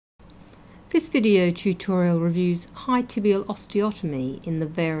This video tutorial reviews high tibial osteotomy in the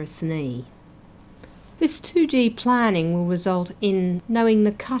varus knee. This 2D planning will result in knowing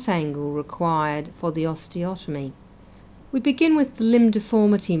the cut angle required for the osteotomy. We begin with the limb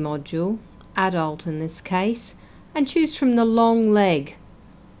deformity module, adult in this case, and choose from the long leg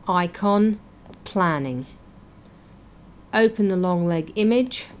icon, planning. Open the long leg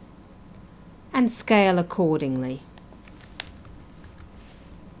image and scale accordingly.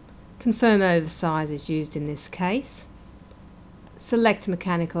 Confirm oversize is used in this case. Select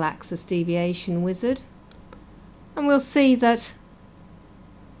mechanical axis deviation wizard, and we'll see that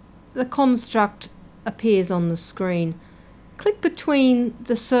the construct appears on the screen. Click between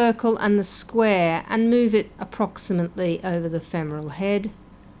the circle and the square and move it approximately over the femoral head.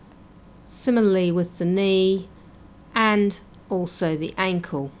 Similarly with the knee and also the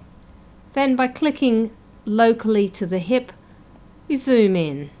ankle. Then by clicking locally to the hip, we zoom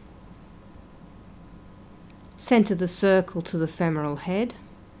in. Center the circle to the femoral head,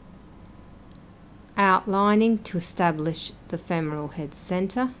 outlining to establish the femoral head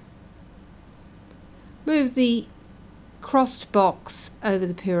center. Move the crossed box over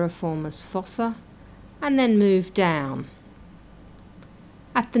the piriformis fossa and then move down.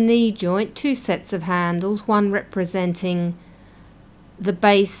 At the knee joint, two sets of handles, one representing the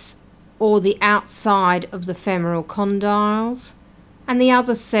base or the outside of the femoral condyles, and the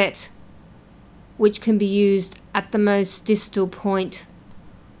other set which can be used at the most distal point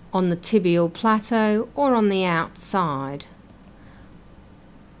on the tibial plateau or on the outside.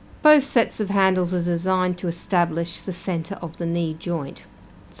 Both sets of handles are designed to establish the centre of the knee joint.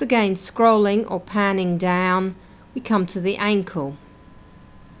 So again, scrolling or panning down, we come to the ankle.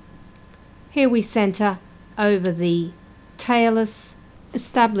 Here we centre over the talus,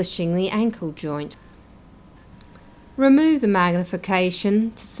 establishing the ankle joint. Remove the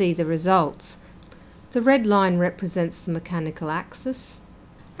magnification to see the results. The red line represents the mechanical axis,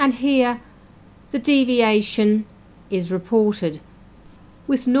 and here the deviation is reported,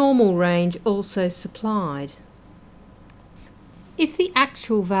 with normal range also supplied. If the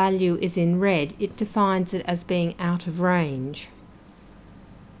actual value is in red, it defines it as being out of range.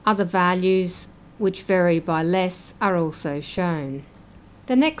 Other values, which vary by less, are also shown.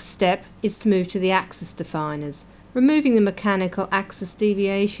 The next step is to move to the axis definers. Removing the mechanical axis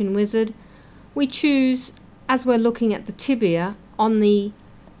deviation wizard, we choose, as we're looking at the tibia, on the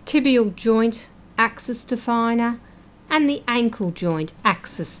tibial joint axis definer and the ankle joint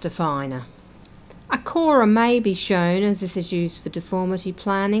axis definer. A cora may be shown, as this is used for deformity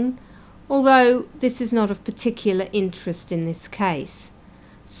planning, although this is not of particular interest in this case.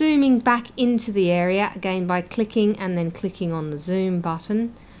 Zooming back into the area, again by clicking and then clicking on the zoom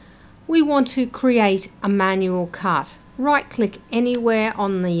button, we want to create a manual cut. Right-click anywhere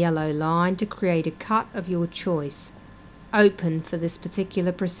on the yellow line to create a cut of your choice. Open for this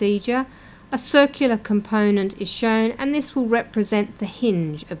particular procedure. A circular component is shown, and this will represent the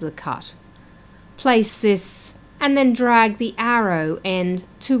hinge of the cut. Place this and then drag the arrow end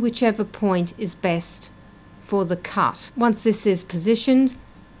to whichever point is best for the cut. Once this is positioned,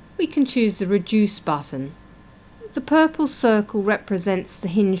 we can choose the reduce button. The purple circle represents the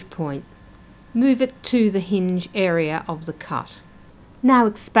hinge point. Move it to the hinge area of the cut. Now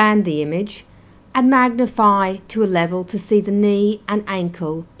expand the image and magnify to a level to see the knee and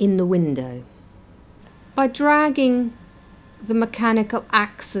ankle in the window. By dragging the mechanical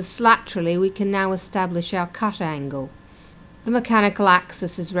axis laterally, we can now establish our cut angle. The mechanical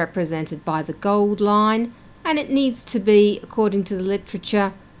axis is represented by the gold line, and it needs to be, according to the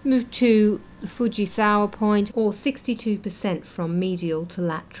literature, moved to the Fujisawa point, or 62% from medial to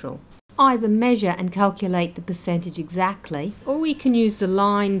lateral. Either measure and calculate the percentage exactly, or we can use the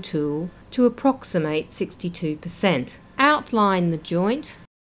line tool to approximate 62%. Outline the joint,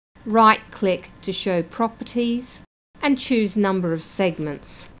 right-click to show properties, and choose number of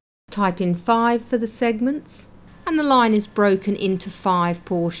segments. Type in 5 for the segments, and the line is broken into 5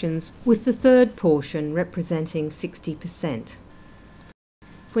 portions, with the third portion representing 60%.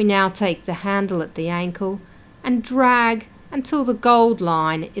 If we now take the handle at the ankle and drag until the gold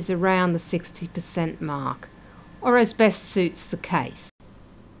line is around the 60% mark, or as best suits the case.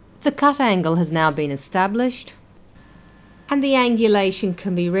 The cut angle has now been established, and the angulation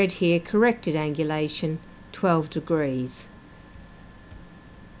can be read here, corrected angulation 12 degrees.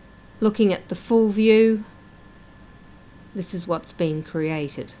 Looking at the full view, this is what's been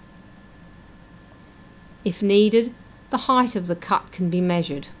created. If needed, the height of the cut can be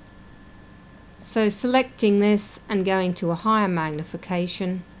measured. So selecting this and going to a higher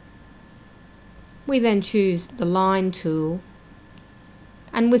magnification, we then choose the line tool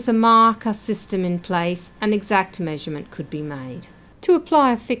and with a marker system in place, an exact measurement could be made. To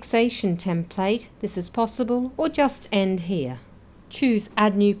apply a fixation template, this is possible, or just end here. Choose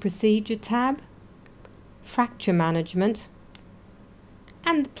Add New Procedure tab, Fracture Management,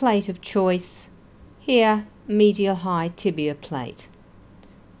 and the plate of choice, here medial high tibia plate.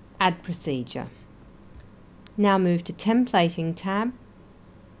 Add Procedure. Now move to Templating tab,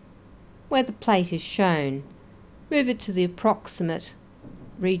 where the plate is shown. Move it to the approximate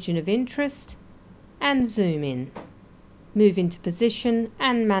region of interest and zoom in. Move into position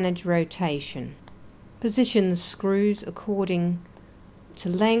and manage rotation. Position the screws according to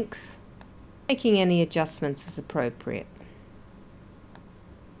length, making any adjustments as appropriate.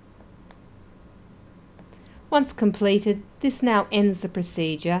 Once completed, this now ends the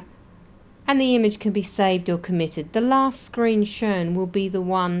procedure and the image can be saved or committed. The last screen shown will be the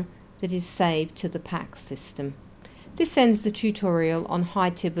one that is saved to the PACS system. This ends the tutorial on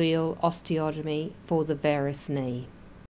high tibial osteotomy for the varus knee.